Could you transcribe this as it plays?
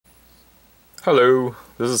Hello,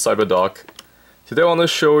 this is CyberDoc. Today I want to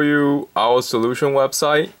show you our solution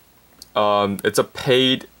website. It's a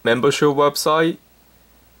paid membership website,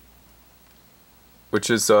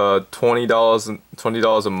 which is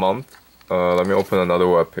 $20 a month. Let me open another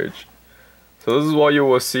web page. So this is what you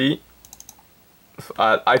will see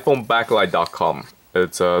at iPhoneBacklight.com.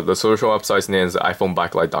 It's the solution website's name is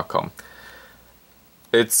iPhoneBacklight.com.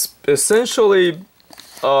 It's essentially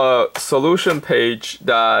a solution page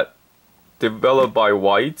that developed by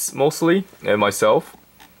Whites mostly and myself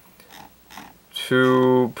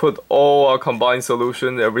to put all our combined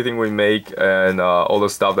solution, everything we make, and all the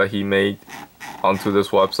stuff that he made onto this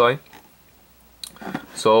website.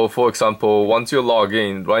 So for example, once you log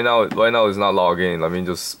in, right now it's not logged in. Let me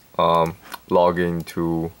just log in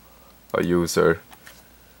to a user.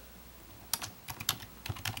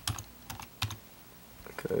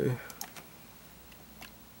 Okay.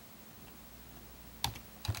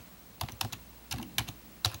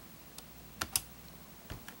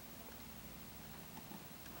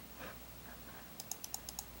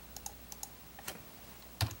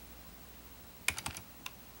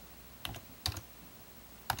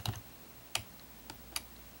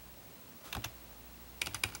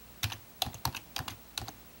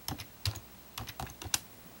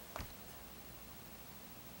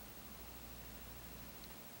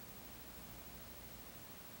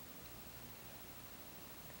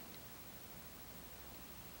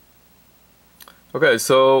 Okay,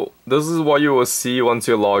 so this is what you will see once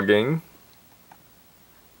you log in.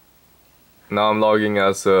 Now I'm logging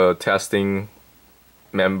as a testing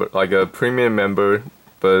member, like a premium member,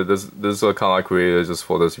 but this account I created just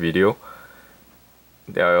for this video,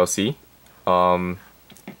 the ILC.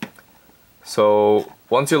 So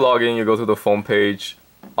once you log in, you go to the phone page.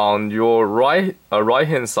 On your right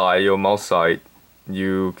hand side, your mouse side,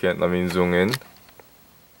 you can, let me zoom in.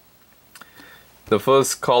 The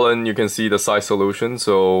first column, you can see the site solution.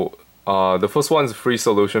 So the first one is free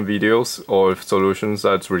solution videos or solutions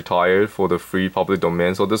that's retired for the free public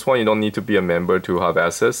domain. So this one you don't need to be a member to have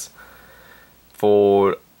access.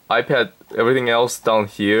 For iPad, everything else down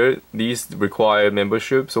here, these require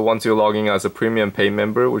membership. So once you're logging as a premium pay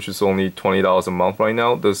member, which is only $20 a month right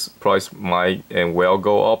now, this price might and will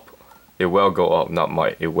go up. It will go up, not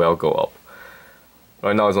might, it will go up.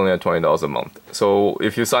 Right now it's only at $20 a month. So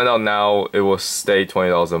if you sign up now, it will stay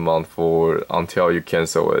 $20 a month for until you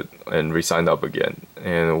cancel it and re-sign up again.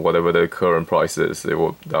 And whatever the current price is, that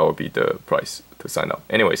will be the price to sign up.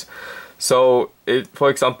 Anyways, so for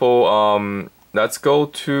example, let's go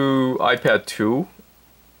to iPad 2.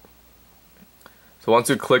 So once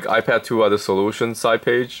you click iPad 2 at the solution side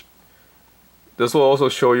page, this will also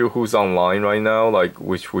show you who's online right now, like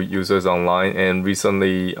which users online, and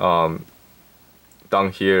recently down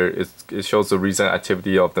here it shows the recent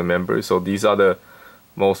activity of the members. So these are the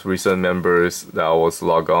most recent members that was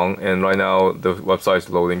logged on, and right now the website is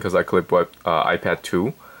loading because I clicked iPad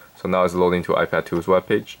 2. So now it's loading to iPad 2's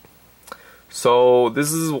webpage. So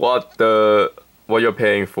this is what you're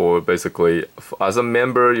paying for basically. As a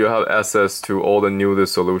member, you have access to all the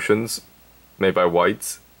newest solutions made by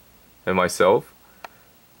Whites and myself.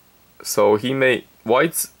 So he made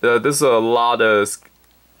Whites. This is a lot of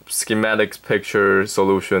schematics picture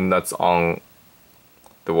solution that's on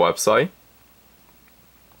the website.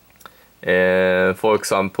 And for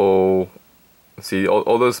example, see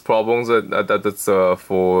all those problems that's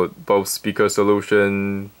for both speaker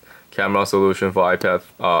solution, camera solution for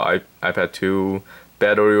iPad 2,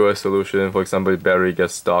 battery OS solution, for example, battery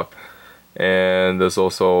gets stuck, and there's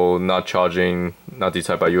also not charging, not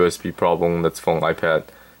detected by USB problem that's from iPad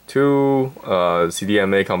 2,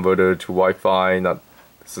 CDMA converter to Wi-Fi,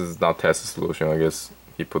 this is not test solution, I guess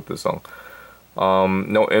he put this on.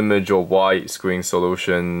 No image or white screen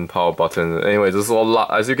solution, power button. Anyway, there's a lot.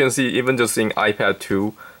 As you can see, even just in iPad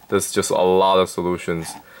 2, there's just a lot of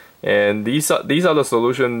solutions. And these are the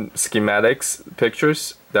solution schematics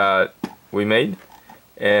pictures that we made.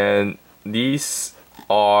 And these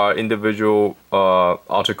are individual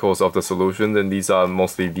articles of the solutions, and these are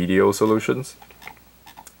mostly video solutions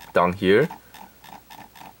down here.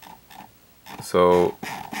 So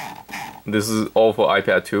this is all for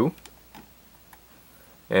iPad 2.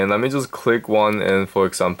 And let me just click one, and for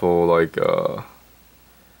example, like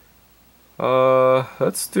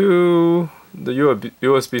let's do the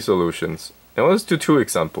USB solutions, and let's do 2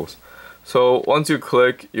 examples. So once you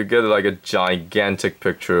click, you get like a gigantic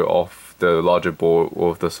picture of the larger board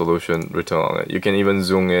with the solution written on it. You can even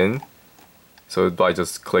zoom in, so by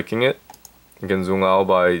just clicking it. You can zoom out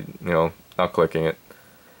by not clicking it.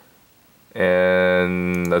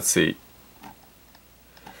 And let's see.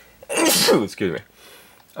 Excuse me.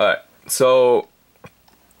 Alright, So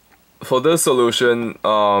for this solution, it's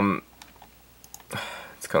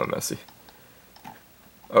kind of messy.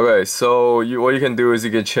 Okay, so what you can do is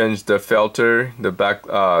you can change the filter, the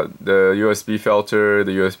USB filter,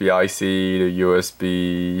 the USB IC, the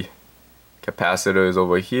USB capacitor is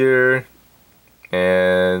over here,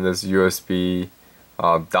 and there's USB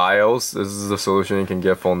dials. This is the solution you can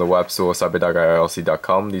get from the web store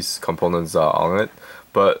CyberDoc.com. These components are on it,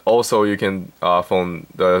 but also you can from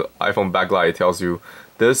the iPhone backlight, it tells you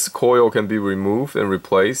this coil can be removed and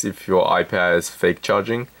replaced if your iPad is fake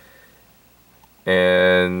charging.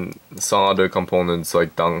 And some other components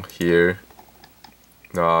like down here,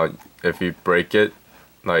 if you break it,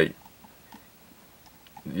 like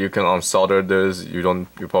you can unsolder this. You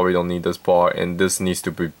probably don't need this part, and this needs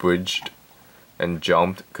to be bridged and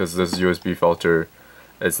jumped because this USB filter,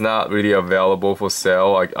 it's not really available for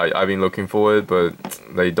sale. I've been looking for it, but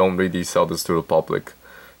they don't really sell this to the public.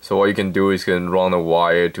 So what you can do is you can run a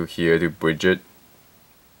wire to here to bridge it.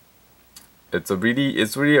 It's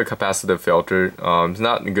really a capacitive filter. It's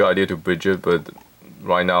not a good idea to bridge it, but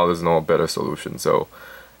right now there's no better solution. So,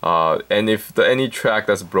 and if any track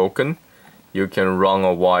that's broken, you can run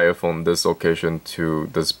a wire from this location to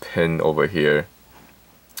this pin over here.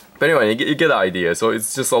 But anyway, you get the idea. So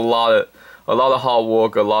it's just a lot of hard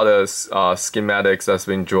work, a lot of schematics that's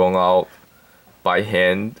been drawn out by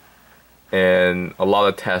hand, and a lot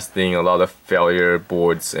of testing, a lot of failure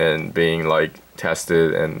boards and being like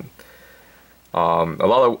tested, and a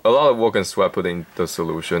lot of work and sweat put in the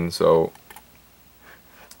solution. So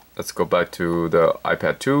let's go back to the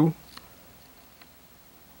iPad 2.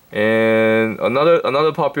 And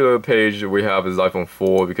another popular page we have is iPhone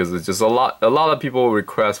 4, because it's just a lot of people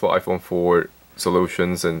request for iPhone 4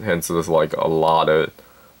 solutions, and hence there's like a lot of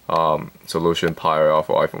solution piled out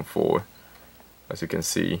for iPhone 4, as you can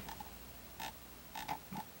see.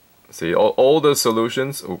 See all the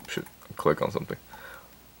solutions. Oh shit! Click on something.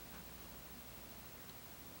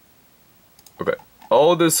 Okay,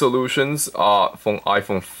 all the solutions are from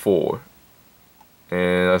iPhone 4,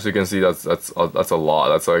 and as you can see, that's a lot.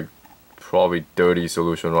 That's like probably 30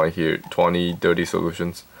 solutions right here, 20, 30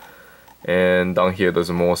 solutions. And down here, there's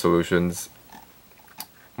more solutions,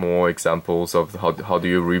 more examples of how do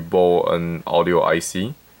you reboot an audio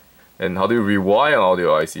IC, and how do you rewire an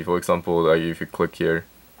audio IC. For example, like if you click here,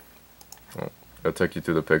 it'll take you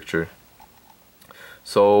to the picture.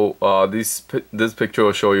 So this picture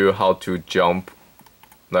will show you how to jump.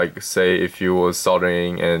 Like say if you were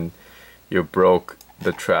soldering and you broke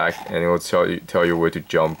the track, and it will tell you where to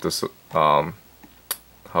jump. This how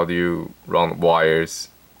do you run wires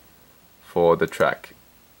for the track.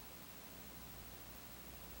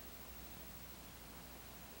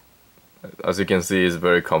 As you can see, it's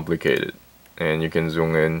very complicated, and you can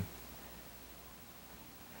zoom in.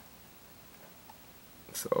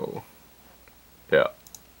 So yeah,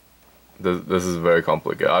 this is very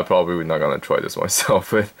complicated. I probably not gonna try this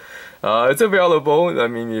myself, but it's available. I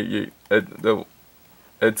mean,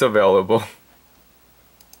 it's available.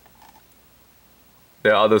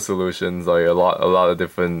 There are other solutions, like a lot of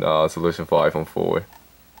different solutions for iPhone 4.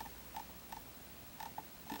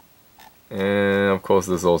 And of course,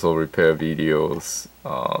 there's also repair videos.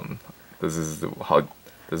 This is how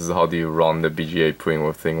do you run the BGA printer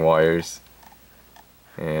with thin wires.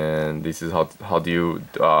 And this is how do you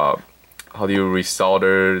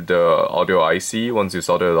resolder the audio IC once you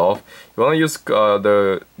solder it off. You want to use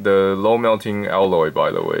the low melting alloy, by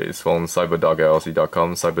the way. It's from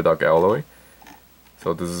CyberDoc.com, CyberDoc alloy.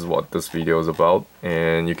 So this is what this video is about,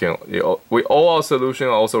 and you can all our solutions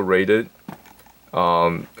are also rated.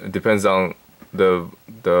 It depends on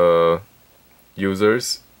the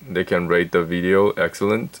users. They can rate the video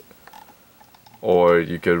excellent, or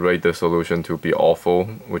you could rate the solution to be awful,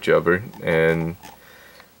 whichever. And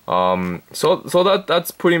so that's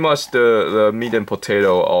pretty much the meat and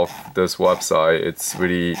potato of this website. It's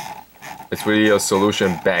really a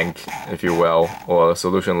solution bank, if you will, or a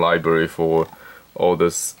solution library for all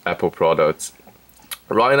this Apple products.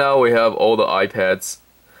 Right now we have all the iPads,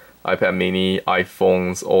 iPad mini,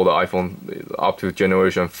 iPhones, all the iPhone up to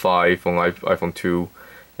generation 5 from iPhone 2,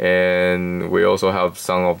 and we also have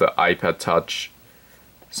some of the iPad Touch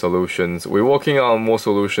solutions. We're working on more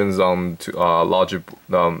solutions on larger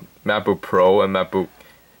MacBook Pro and MacBook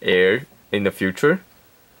Air in the future,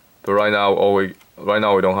 but right now we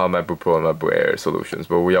don't have MacBook Pro and MacBook Air solutions,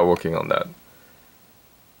 but we are working on that.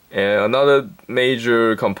 And another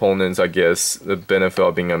major components, I guess, the benefit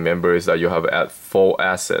of being a member is that you have full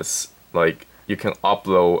access. Like you can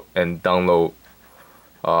upload and download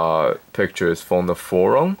pictures from the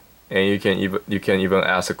forum, and you can even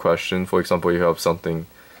ask a question. For example, you have something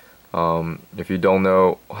If you don't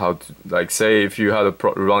know how to, like, say if you had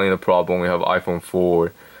running a problem, we have iPhone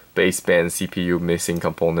 4 baseband CPU missing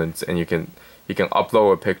components, and you can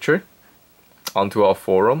upload a picture onto our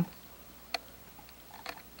forum.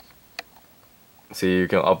 See, you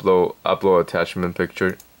can upload attachment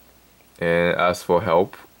picture and ask for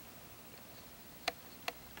help.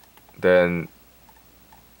 Then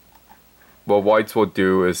what White will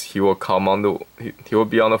do is he will come on he will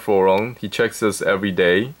be on the forum. He checks this every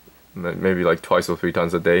day, maybe like twice or 3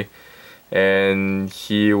 times a day, and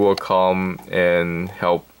he will come and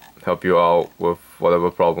help you out with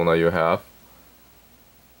whatever problem that you have.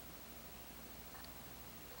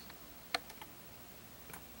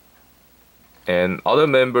 And other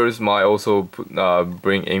members might also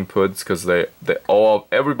bring inputs, because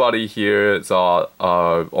everybody here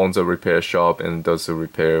owns a repair shop and does the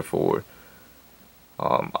repair for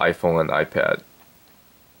iPhone and iPad.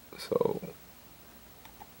 So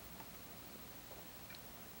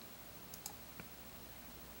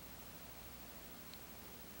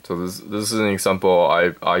this is an example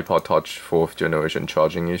of iPod Touch 4th generation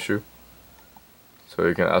charging issue. So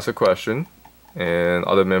you can ask a question, and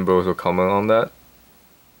other members will comment on that.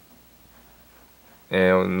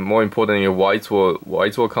 And more importantly, White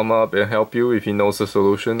will come up and help you if he knows the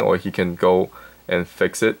solution, or he can go and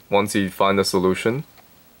fix it once he finds the solution.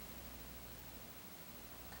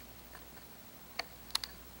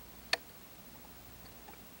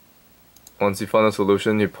 Once you find a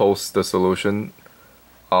solution, you post the solution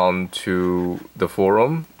onto the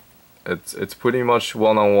forum. It's pretty much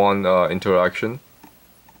one-on-one interaction.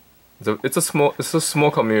 It's a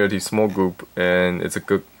small community, small group, and it's a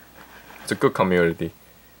good community.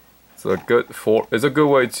 It's a good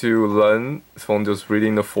way to learn from just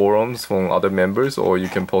reading the forums from other members, or you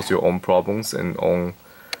can post your own problems and own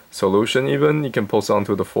solution. Even you can post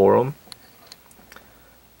onto the forum.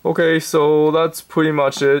 Okay, so that's pretty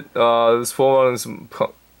much it. This forum is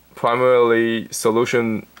primarily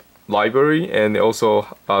solution library, and also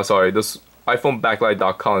this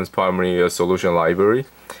iPhoneBacklight.com is primarily a solution library,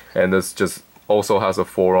 and this just also has a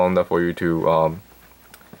forum that for you to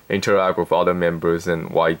interact with other members, and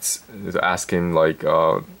Whites is asking like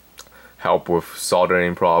help with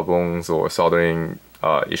soldering problems or soldering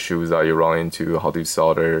issues that you run into. How do you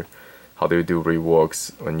solder? How do you do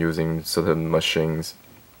reworks when using certain machines?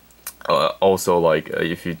 Also, like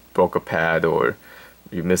if you broke a pad or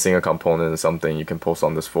you're missing a component or something, you can post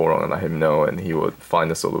on this forum and let him know, and he would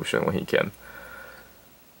find a solution when he can.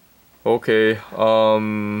 Okay,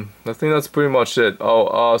 I think that's pretty much it.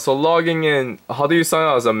 So logging in, how do you sign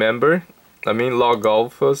up as a member? Log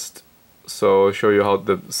out first. So I'll show you how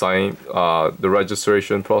to the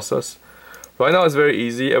registration process. Right now it's very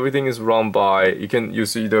easy. Everything is run by, you can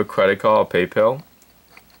use either credit card or PayPal.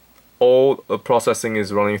 All the processing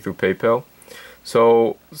is running through PayPal.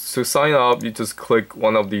 So to sign up, you just click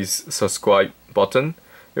one of these subscribe button.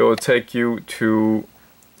 It will take you to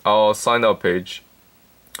our sign up page.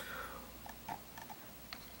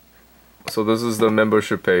 So this is the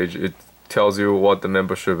membership page. It tells you what the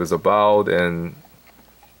membership is about, and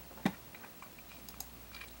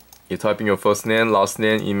you type in your first name, last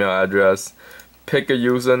name, email address. Pick a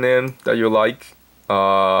username that you like.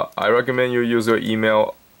 I recommend you use your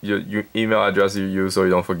email address you use so you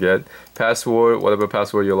don't forget. Password, whatever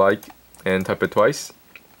password you like, and type it twice.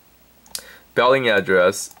 Billing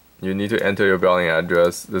address, you need to enter your billing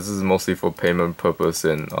address. This is mostly for payment purpose,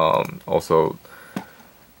 and also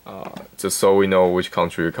just so we know which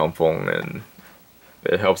country you come from, and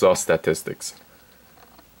it helps our statistics.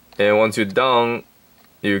 And once you're done,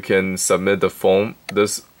 you can submit the form.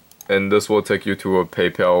 This will take you to a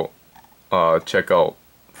PayPal checkout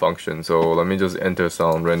function. So let me just enter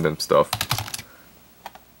some random stuff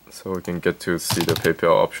so we can get to see the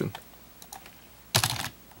PayPal option.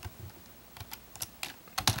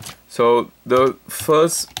 So the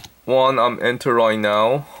first one I'm entering right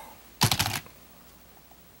now,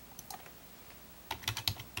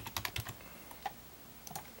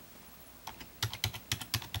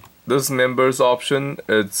 this members option,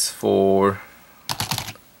 it's for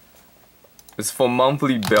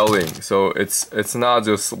monthly billing. So it's not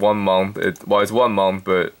just 1 month. It's 1 month,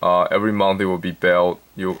 but every month it will be billed.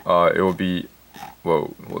 It will be,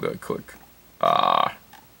 whoa, what did I click?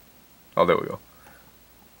 Oh, there we go.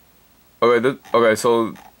 Okay,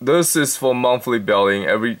 so this is for monthly billing.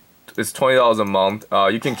 It's $20 a month.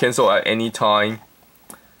 You can cancel at any time.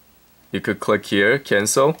 You could click here,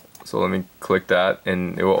 cancel. So let me click that,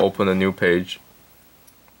 and it will open a new page.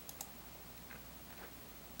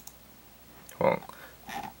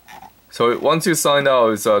 So once you sign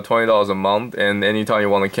out, it's $20 a month, and anytime you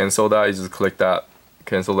want to cancel that, you just click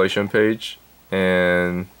cancellation page,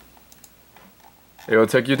 and it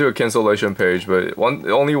will take you to a cancellation page, but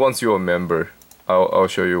only once you're a member. I'll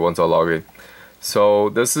show you once I log in. So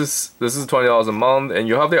this is $20 a month, and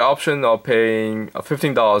you have the option of paying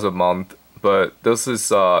 $15 a month, but this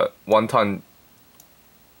is one-time,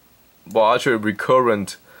 well, actually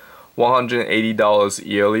recurrent $180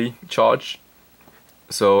 yearly charge.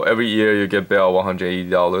 So every year you get billed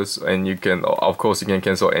 $180, and you can, of course, you can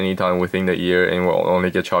cancel anytime within the year, and will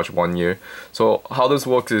only get charged 1 year. So how this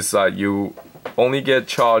works is that you only get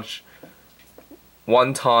charged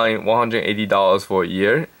one time $180 for a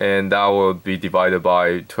year, and that will be divided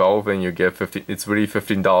by 12, and you get it's really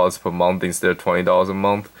 $15 per month instead of $20 a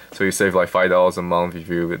month. So you save like $5 a month if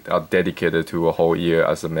you are dedicated to a whole year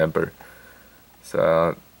as a member.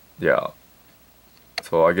 So yeah,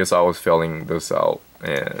 so I guess I was filling this out,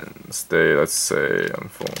 and let's say I'm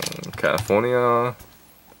from California.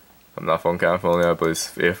 I'm not from California, but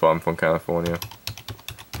it's if I'm from California,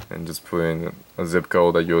 and just put in a zip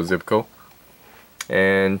code, that your zip code,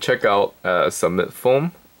 and check out submit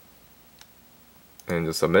form, and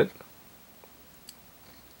just submit.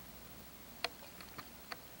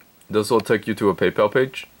 This will take you to a PayPal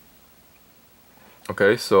page.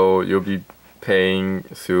 Okay, so you'll be paying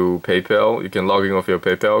through PayPal. You can log in with your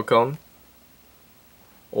PayPal account,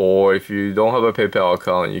 or if you don't have a PayPal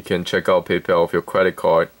account, you can check out PayPal with your credit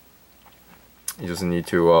card. You just need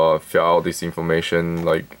to fill out this information,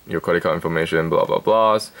 like your credit card information, blah blah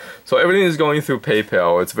blah. So everything is going through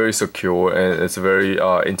PayPal. It's very secure, and it's very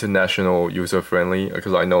international, user friendly,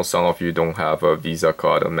 because I know some of you don't have a Visa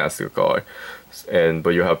card or MasterCard,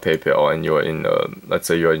 but you have PayPal, and you're in let's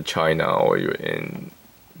say you're in China, or you're in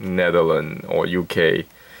Netherlands or UK.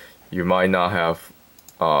 You might not have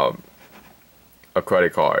a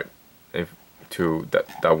credit card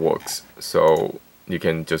that works, so you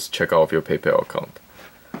can just check out your PayPal account.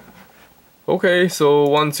 Okay, so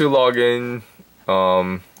once you log in,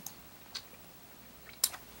 let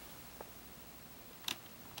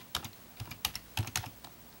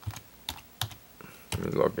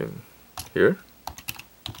me log in here.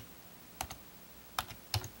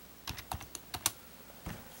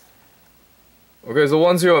 Okay, so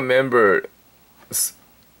once you're a member, this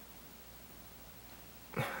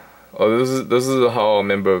is how a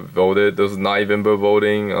member voted. This is 9 member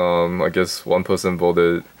voting. I guess one person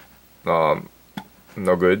voted no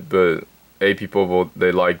good, but 8 people vote.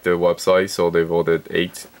 They like the website, so they voted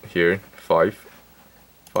 8 here, 5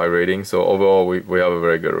 rating. So overall, we have a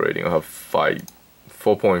very good rating. I have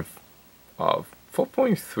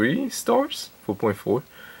 4.3 stars, 4.4.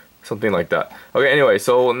 Something like that. Okay, anyway,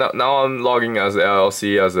 so now I'm logging as a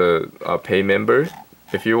LLC, as a pay member.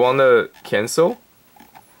 If you want to cancel,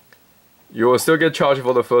 you will still get charged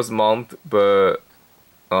for the first month, but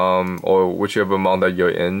or whichever month that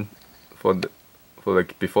you're in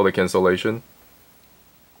before the cancellation.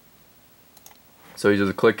 So you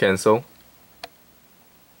just click cancel.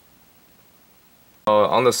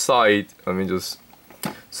 On the site, let me just.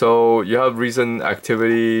 So you have recent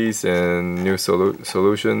activities and new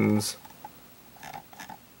solutions.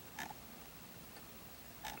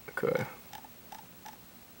 Okay.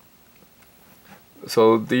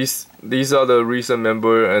 So these are the recent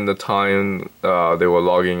member and the time they were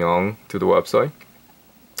logging on to the website.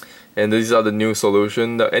 And these are the new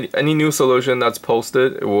solution. Any new solution that's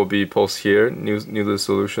posted, it will be posted here. New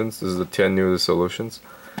solutions. This is the 10 new solutions.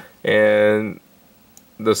 And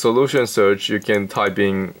the solution search, you can type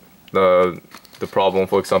in the problem.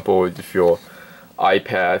 For example, if your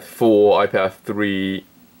iPad 4, iPad 3,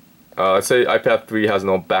 say iPad 3 has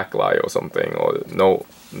no backlight or something, or no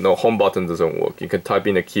home button doesn't work, you can type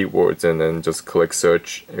in the keywords and then just click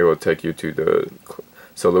search. It will take you to the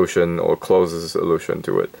solution or closest solution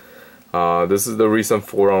to it. This is the recent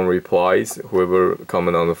forum replies. Whoever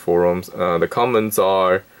comment on the forums, the comments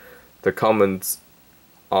are the comments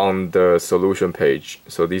on the solution page.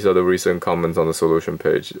 So these are the recent comments on the solution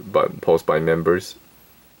page, but posted by members.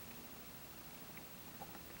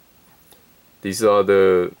 These are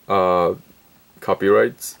the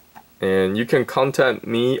copyrights, and you can contact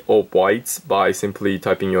me or Whites by simply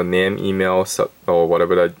typing your name, email, or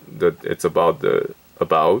whatever that it's about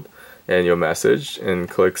and your message, and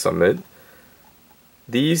click submit.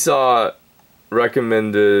 These are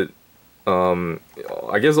recommended.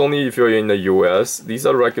 I guess only if you're in the US. These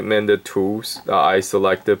are recommended tools that I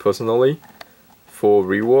selected personally for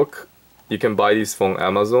rework. You can buy these from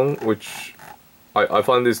Amazon, which I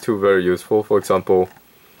find these two very useful. For example,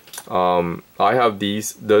 I have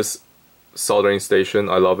this soldering station.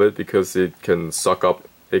 I love it because it can suck up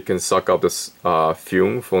the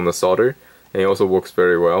fume from the solder, and it also works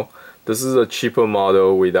very well. This is a cheaper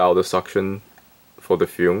model without the suction for the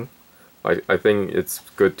fume. I think it's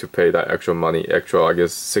good to pay that extra money, I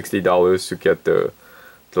guess $60 to get the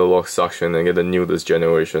lock suction and get the newest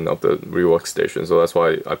generation of the rework station. So that's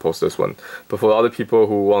why I post this one. But for other people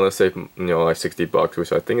who want to save, like $60,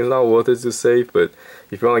 which I think is not worth it to save, but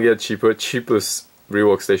if you want to get cheapest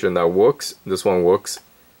rework station that works, this one works.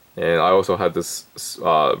 And I also had this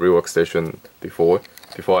rework station before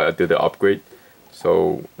I did the upgrade.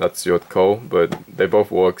 So that's your call, but they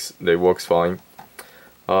both works. They works fine.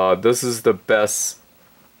 This is the best,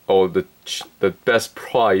 or the best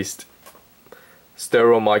priced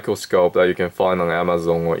stereo microscope that you can find on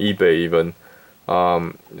Amazon or eBay even.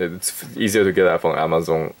 It's easier to get that from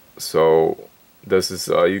Amazon. So this is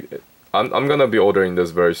I'm gonna be ordering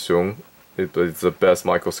this very soon. It's the best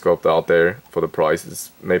microscope out there for the price.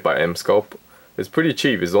 It's made by M-Scope. It's pretty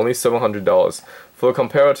cheap. It's only $700 for a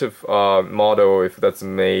comparative model. If that's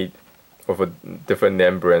made of a different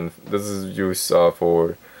name brand, this is used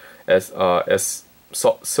for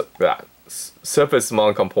surface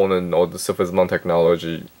mount component or the surface mount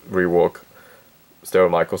technology rework stereo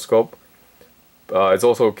microscope. It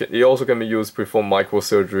also can be used to perform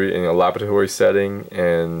microsurgery in a laboratory setting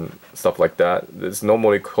and stuff like that. It's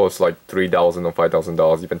normally costs like $3,000 or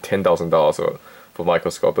 $5,000, even $10,000 for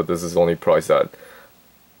microscope, but this is only priced at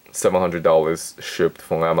 $700 shipped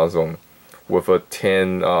from Amazon with a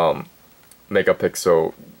 10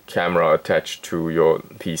 megapixel camera attached to your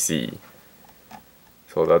PC.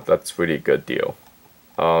 So that's really good deal.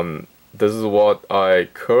 This is what I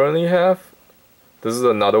currently have. This is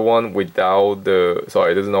another one without the,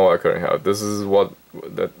 sorry, this is not what I currently have. This is what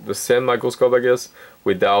the same microscope, I guess,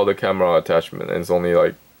 without the camera attachment, and it's only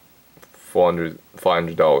like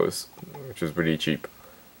 $500, which is pretty cheap.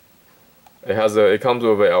 It comes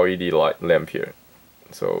with a LED lamp here.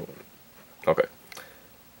 So, okay.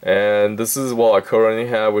 And this is what I currently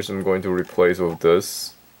have, which I'm going to replace with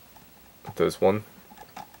this one.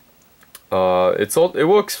 It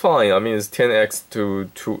works fine. I mean, it's 10x to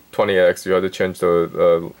 20x. You have to change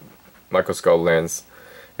the microscope lens,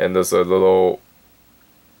 and there's a little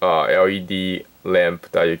LED lamp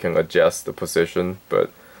that you can adjust the position. But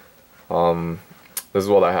this is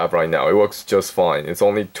what I have right now. It works just fine. It's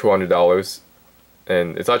only $200,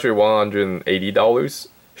 and it's actually $180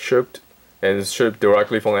 shipped, and it's shipped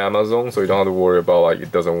directly from Amazon, so you don't have to worry about like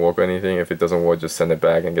it doesn't work or anything. If it doesn't work, just send it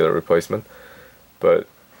back and get a replacement. But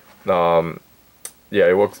yeah,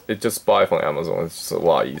 it works. It just buy from Amazon. It's just a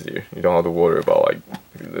lot easier. You don't have to worry about like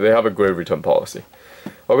they have a great return policy.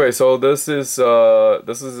 Okay, so this is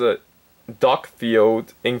a dark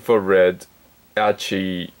field infrared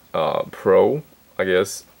Achi Pro, I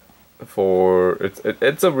guess. It's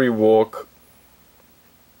a rework.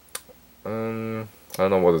 I don't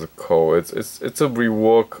know what it's called. It's a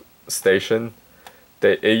rework station.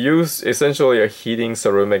 It use essentially a heating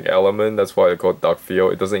ceramic element. That's why it's called dark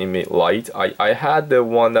field. It doesn't emit light. I had the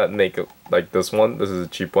one that make like this one. This is a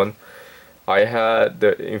cheap one. I had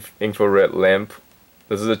the infrared lamp.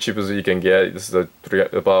 This is the cheapest you can get. This is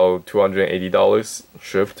about $280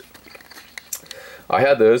 shipped. I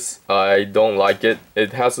had this. I don't like it.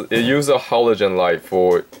 It uses a halogen light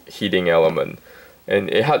for heating element. And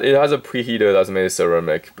it has a preheater that's made of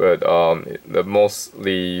ceramic, but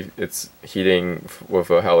mostly it's heating with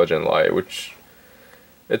a halogen light, which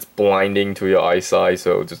it's blinding to your eyesight.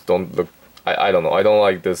 So just don't look. I don't know. I don't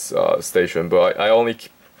like this station, but I only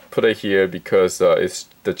put it here because it's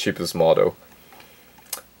the cheapest model.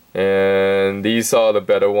 And these are the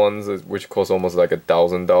better ones, which cost almost like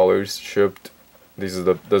 $1,000 shipped. This is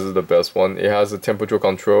the best one. It has a temperature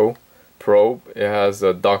control probe. It has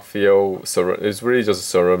a dark field. It's really just a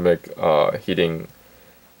ceramic heating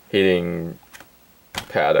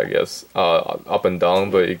pad, I guess, up and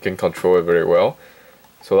down, but it can control it very well.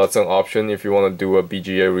 So that's an option if you want to do a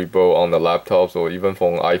BGA rebuild on the laptops or even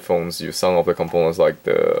for iPhones. Use some of the components like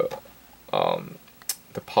the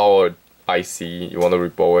power IC. You want to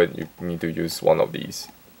rebuild it, you need to use one of these.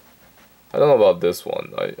 I don't know about this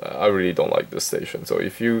one. I really don't like this station. So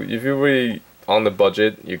if you really on the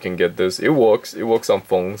budget, you can get this. It works on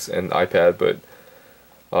phones and iPad, but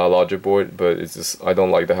larger board. But it's just I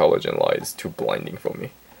don't like the halogen light. It's too blinding for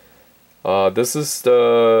me. This is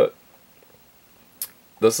a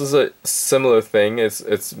similar thing.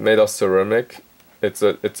 It's made of ceramic. It's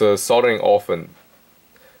a soldering oven.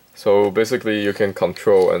 So basically, you can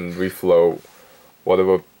control and reflow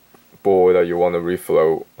whatever board that you want to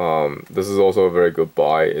reflow. This is also a very good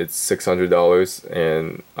buy. It's $600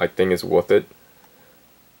 and I think it's worth it.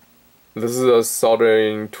 This is a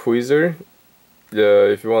soldering tweezer. Yeah,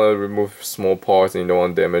 if you want to remove small parts and you don't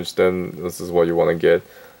want damage, then this is what you want to get.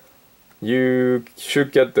 You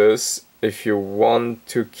should get this if you want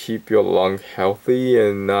to keep your lung healthy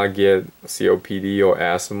and not get COPD or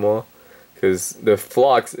asthma. Because the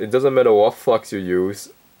flux, it doesn't matter what flux you use,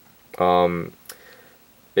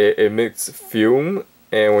 it emits fume,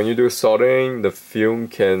 and when you do soldering, the fume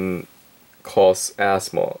can cause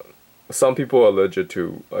asthma. Some people are allergic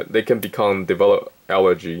to, they can develop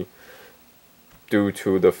allergy due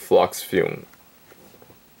to the flux fume.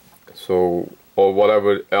 So, or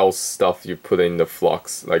whatever else stuff you put in the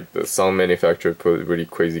flux, like some manufacturer put really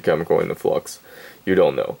crazy chemical in the flux. You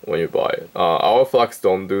don't know when you buy it. Our flux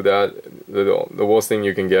don't do that. The worst thing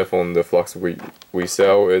you can get from the flux we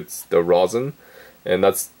sell, it's the rosin, and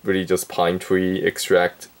that's really just pine tree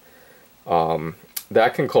extract.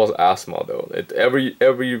 That can cause asthma though.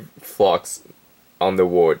 Every flux on the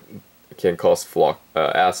wood can cause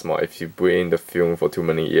asthma if you breathe in the fume for too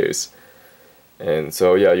many years. And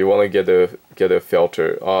so yeah, you want to get a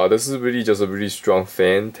filter. This is really just a really strong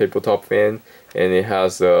fan, tabletop fan, and it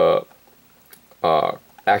has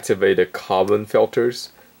activated carbon filters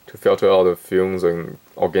to filter out the fumes and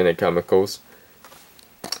organic chemicals.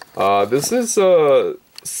 This is a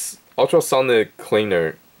ultrasonic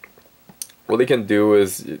cleaner. What it can do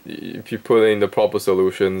is, if you put in the proper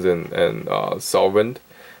solutions and solvent,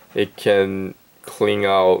 it can clean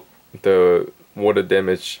out the water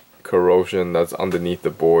damage, corrosion that's underneath the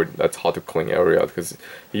board. That's hard to clean area because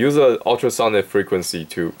you use an ultrasonic frequency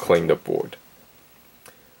to clean the board.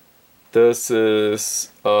 This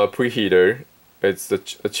is a preheater. It's the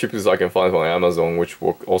cheapest I can find on Amazon, which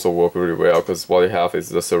also work really well because what they have is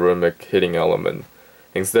the ceramic heating element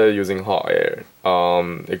instead of using hot air.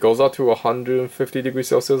 It goes up to 150 degrees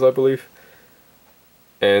Celsius, I believe,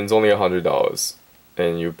 and it's only $100.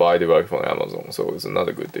 And you buy directly from Amazon, so it's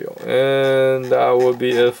another good deal. And that will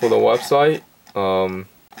be it for the website.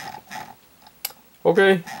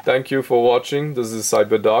 Okay, thank you for watching. This is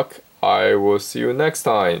CyberDoc. I will see you next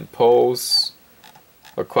time. Pose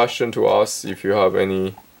a question to us if you have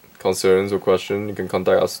any concerns or question. You can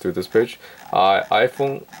contact us through this page.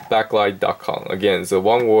 iPhonebacklight.com. Again, it's a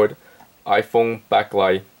one word,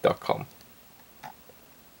 iPhonebacklight.com.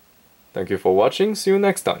 Thank you for watching. See you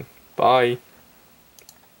next time. Bye.